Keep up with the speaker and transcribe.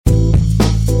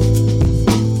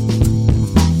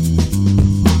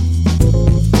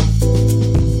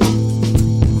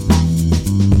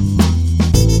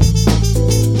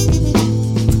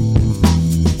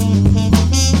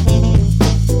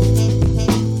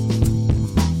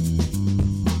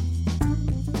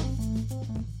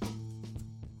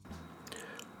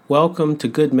Welcome to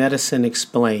Good Medicine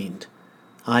Explained.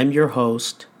 I'm your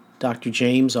host, Dr.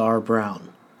 James R. Brown.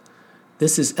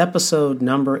 This is episode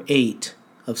number 8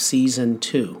 of Season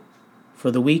 2 for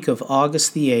the week of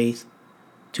August the 8th,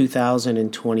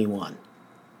 2021.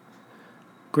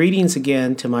 Greetings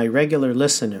again to my regular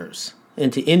listeners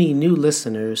and to any new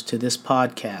listeners to this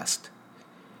podcast.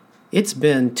 It's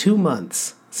been 2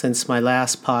 months since my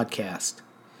last podcast.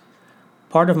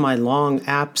 Part of my long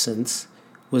absence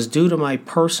was due to my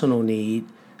personal need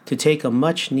to take a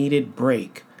much-needed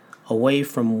break away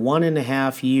from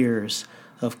 1.5 years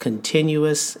of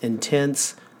continuous,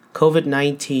 intense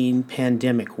COVID-19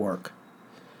 pandemic work.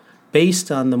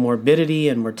 Based on the morbidity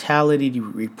and mortality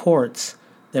reports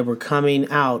that were coming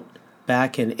out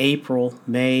back in April,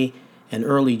 May, and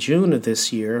early June of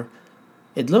this year,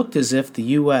 it looked as if the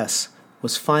U.S.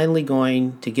 was finally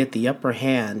going to get the upper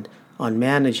hand on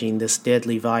managing this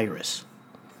deadly virus.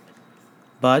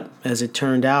 But, as it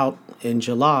turned out, in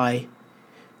July,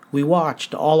 we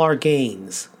watched all our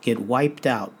gains get wiped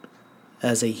out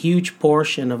as a huge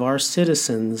portion of our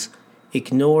citizens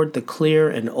ignored the clear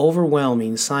and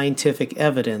overwhelming scientific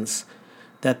evidence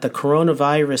that the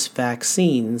coronavirus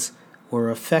vaccines were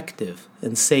effective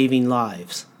in saving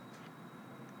lives.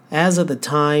 As of the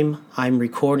time I'm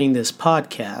recording this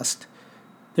podcast,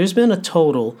 there's been a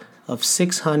total of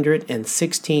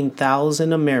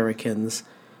 616,000 Americans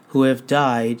who have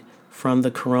died from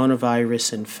the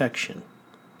coronavirus infection.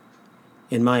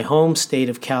 In my home state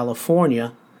of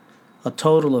California, a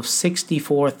total of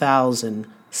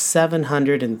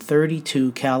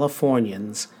 64,732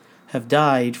 Californians have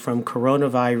died from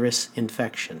coronavirus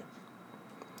infection.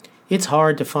 It's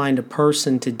hard to find a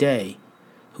person today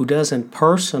who doesn't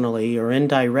personally or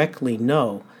indirectly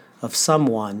know of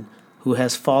someone who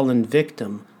has fallen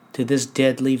victim to this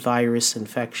deadly virus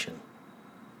infection.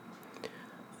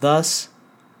 Thus,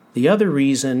 the other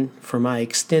reason for my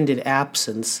extended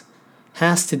absence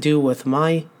has to do with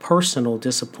my personal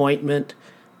disappointment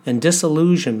and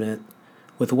disillusionment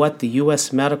with what the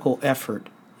U.S. medical effort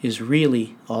is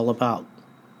really all about.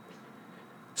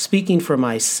 Speaking for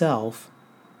myself,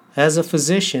 as a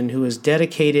physician who has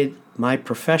dedicated my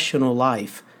professional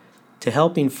life to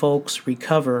helping folks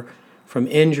recover from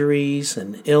injuries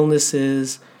and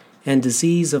illnesses and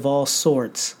disease of all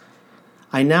sorts,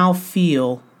 I now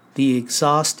feel the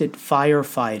exhausted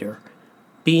firefighter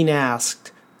being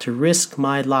asked to risk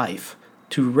my life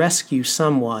to rescue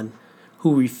someone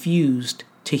who refused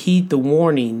to heed the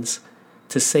warnings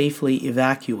to safely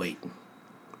evacuate.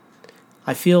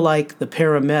 I feel like the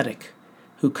paramedic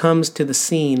who comes to the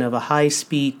scene of a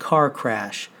high-speed car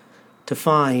crash to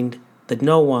find that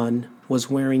no one was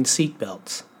wearing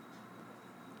seatbelts.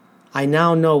 I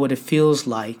now know what it feels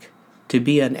like to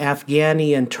be an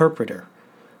Afghani interpreter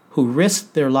who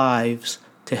risked their lives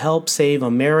to help save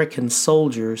American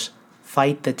soldiers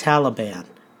fight the Taliban,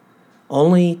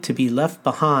 only to be left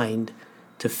behind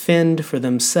to fend for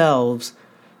themselves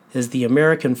as the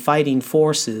American fighting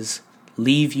forces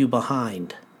leave you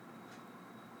behind.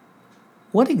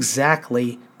 What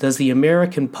exactly does the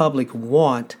American public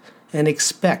want and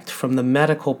expect from the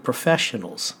medical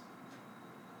professionals?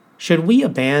 Should we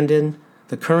abandon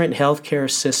the current healthcare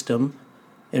system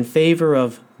in favor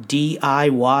of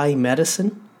DIY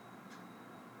medicine?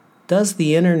 Does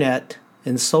the internet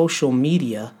and social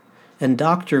media and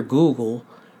Dr. Google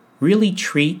really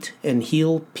treat and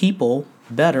heal people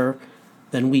better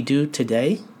than we do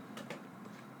today?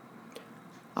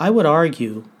 I would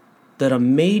argue that a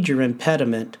major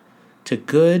impediment to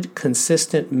good,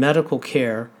 consistent medical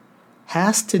care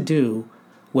has to do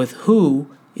with who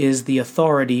is the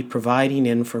authority providing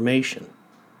information.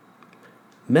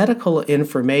 Medical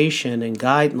information and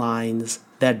guidelines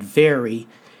that vary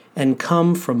and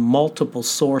come from multiple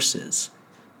sources,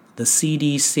 the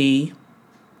CDC,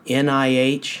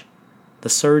 NIH, the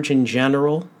Surgeon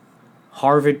General,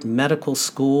 Harvard Medical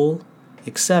School,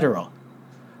 etc.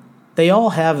 They all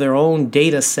have their own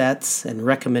data sets and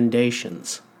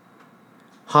recommendations.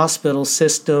 Hospital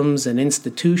systems and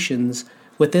institutions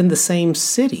within the same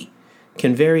city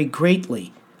can vary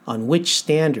greatly on which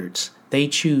standards they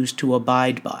choose to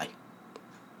abide by.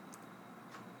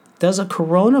 Does a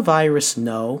coronavirus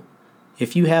know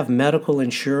if you have medical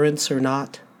insurance or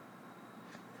not?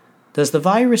 Does the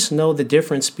virus know the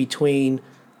difference between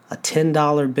a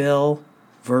 $10 bill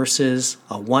versus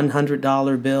a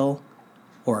 $100 bill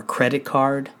or a credit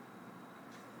card?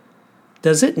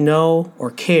 Does it know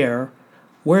or care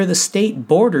where the state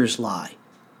borders lie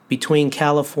between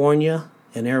California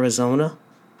and Arizona?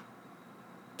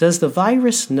 Does the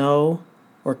virus know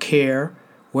or care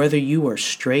whether you are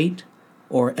straight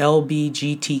or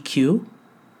LGBTQ?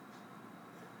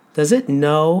 Does it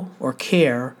know or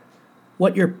care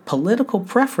what your political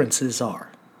preferences are?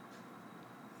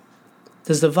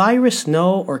 Does the virus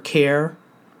know or care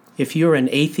if you're an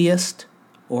atheist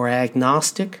or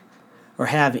agnostic or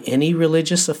have any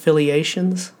religious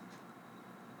affiliations?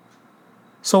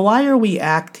 So why are we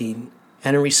acting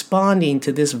and responding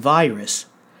to this virus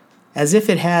as if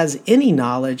it has any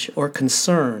knowledge or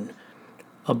concern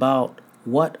about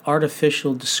what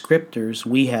artificial descriptors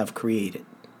we have created?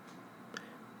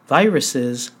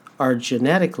 Viruses are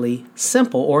genetically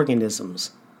simple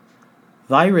organisms.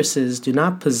 Viruses do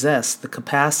not possess the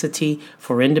capacity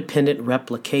for independent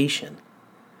replication.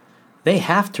 They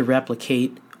have to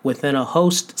replicate within a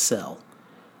host cell,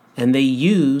 and they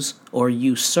use or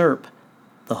usurp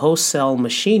the host cell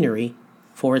machinery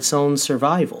for its own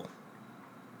survival.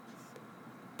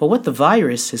 But what the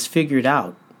virus has figured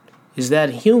out is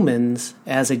that humans,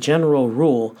 as a general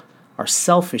rule, are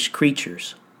selfish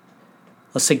creatures.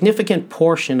 A significant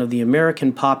portion of the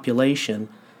American population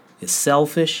is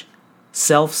selfish,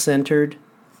 self-centered,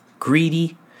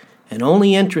 greedy, and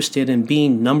only interested in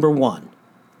being number one.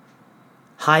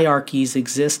 Hierarchies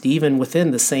exist even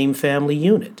within the same family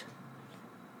unit.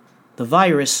 The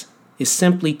virus is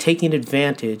simply taking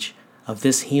advantage of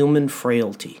this human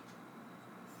frailty.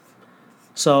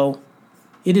 So,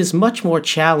 it is much more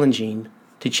challenging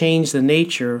to change the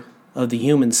nature of the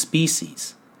human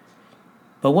species.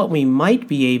 But what we might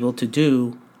be able to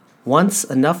do once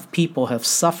enough people have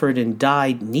suffered and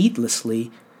died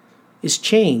needlessly is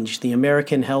change the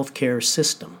American healthcare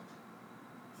system.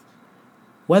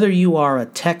 Whether you are a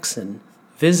Texan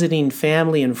visiting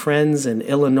family and friends in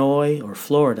Illinois or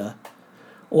Florida,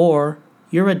 or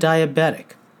you're a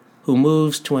diabetic who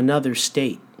moves to another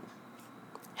state,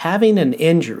 having an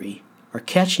injury or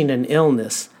catching an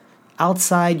illness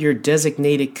outside your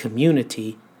designated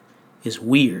community is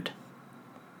weird.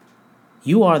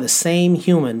 You are the same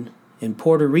human in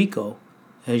Puerto Rico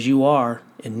as you are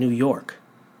in New York.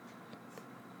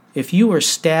 If you are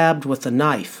stabbed with a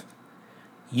knife,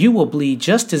 you will bleed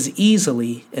just as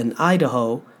easily in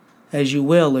Idaho as you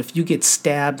will if you get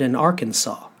stabbed in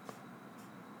Arkansas.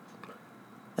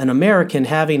 An American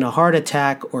having a heart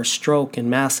attack or stroke in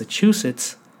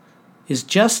Massachusetts is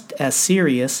just as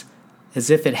serious as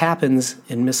if it happens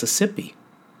in Mississippi,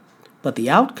 but the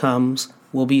outcomes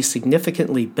will be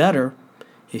significantly better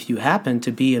if you happen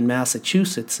to be in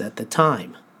Massachusetts at the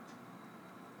time.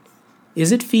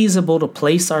 Is it feasible to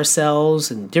place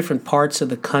ourselves in different parts of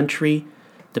the country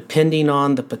depending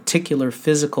on the particular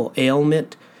physical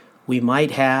ailment we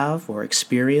might have or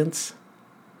experience?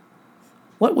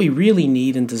 What we really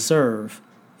need and deserve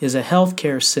is a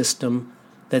healthcare system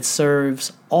that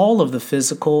serves all of the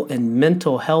physical and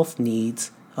mental health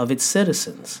needs of its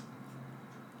citizens.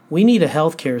 We need a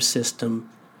healthcare system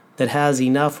that has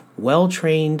enough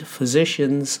well-trained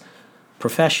physicians,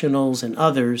 professionals, and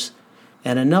others,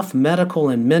 and enough medical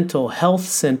and mental health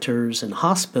centers and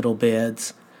hospital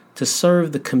beds to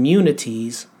serve the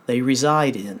communities they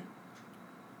reside in.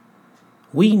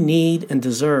 We need and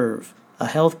deserve a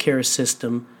healthcare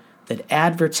system that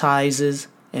advertises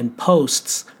and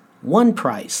posts one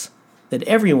price that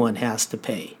everyone has to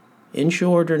pay,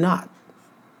 insured or not.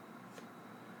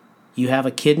 You have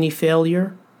a kidney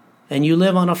failure, and you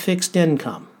live on a fixed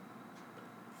income.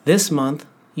 This month,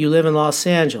 you live in Los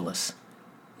Angeles.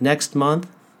 Next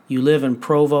month, you live in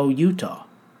Provo, Utah.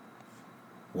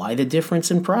 Why the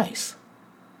difference in price?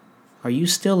 Are you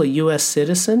still a U.S.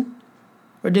 citizen,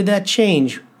 or did that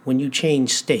change when you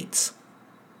changed states?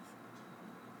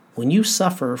 When you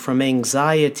suffer from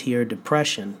anxiety or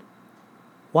depression,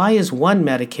 why is one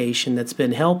medication that's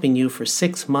been helping you for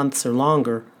 6 months or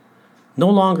longer no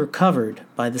longer covered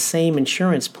by the same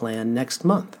insurance plan next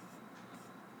month?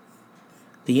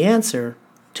 The answer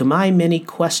to my many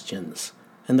questions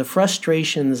and the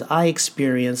frustrations I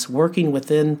experience working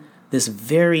within this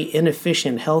very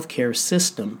inefficient healthcare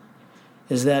system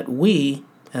is that we,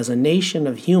 as a nation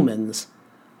of humans,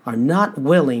 are not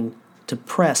willing to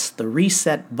press the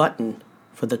reset button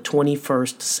for the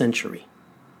 21st century.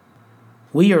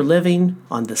 We are living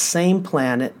on the same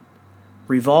planet,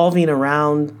 revolving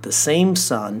around the same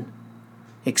sun,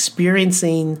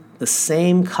 experiencing the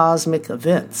same cosmic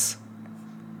events.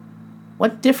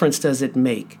 What difference does it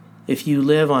make if you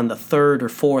live on the 3rd or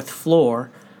 4th floor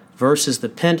versus the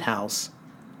penthouse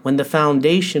when the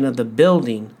foundation of the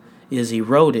building is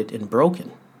eroded and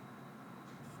broken?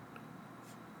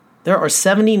 There are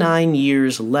 79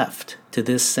 years left to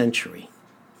this century.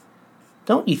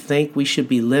 Don't you think we should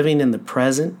be living in the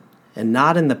present and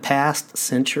not in the past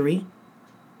century?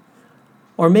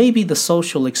 Or maybe the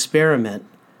social experiment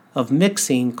of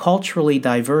mixing culturally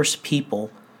diverse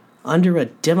people under a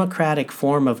democratic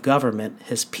form of government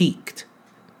has peaked.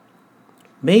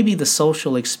 Maybe the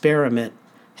social experiment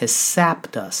has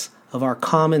sapped us of our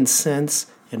common sense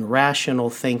and rational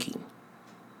thinking.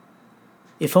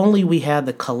 If only we had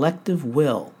the collective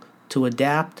will to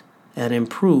adapt and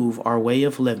improve our way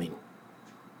of living.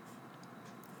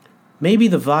 Maybe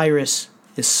the virus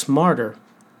is smarter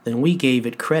than we gave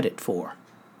it credit for.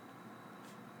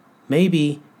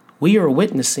 Maybe we are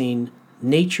witnessing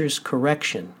nature's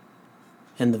correction,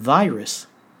 and the virus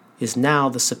is now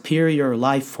the superior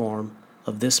life form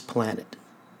of this planet.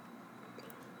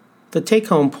 The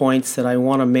take-home points that I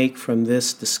want to make from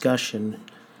this discussion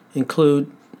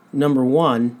include, number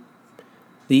one,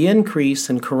 the increase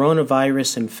in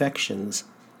coronavirus infections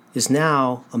is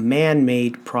now a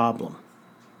man-made problem.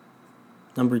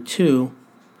 Number two,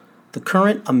 the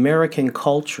current American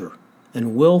culture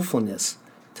and willfulness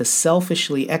to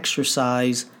selfishly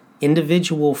exercise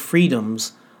individual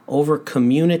freedoms over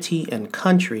community and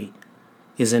country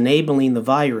is enabling the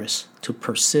virus to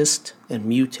persist and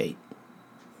mutate.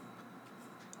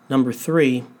 Number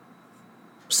three,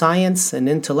 science and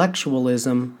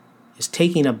intellectualism is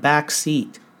taking a back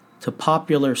seat to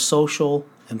popular social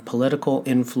and political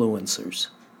influencers.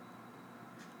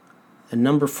 And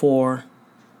number four,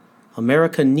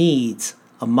 America needs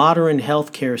a modern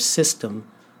healthcare system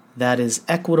that is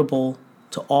equitable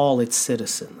to all its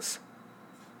citizens.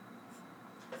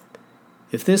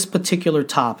 If this particular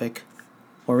topic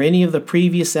or any of the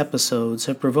previous episodes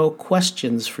have provoked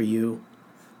questions for you,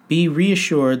 be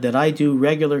reassured that I do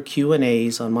regular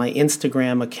Q&As on my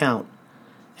Instagram account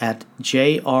at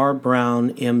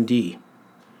jrbrownmd,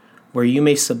 where you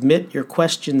may submit your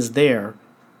questions there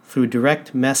through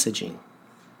direct messaging.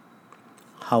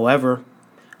 However,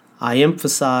 I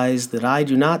emphasize that I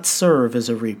do not serve as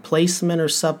a replacement or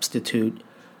substitute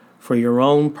for your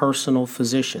own personal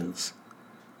physicians,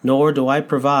 nor do I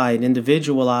provide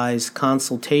individualized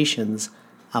consultations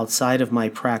outside of my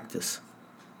practice.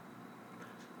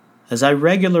 As I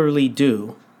regularly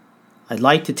do, I'd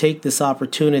like to take this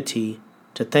opportunity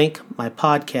to thank my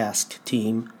podcast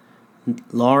team,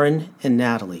 Lauren and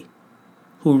Natalie,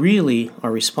 who really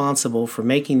are responsible for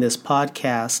making this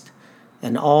podcast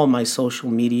and all my social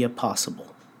media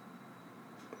possible.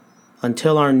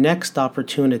 Until our next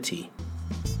opportunity,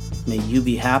 may you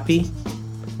be happy,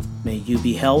 may you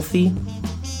be healthy,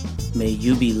 may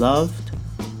you be loved,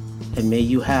 and may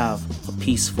you have a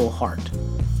peaceful heart.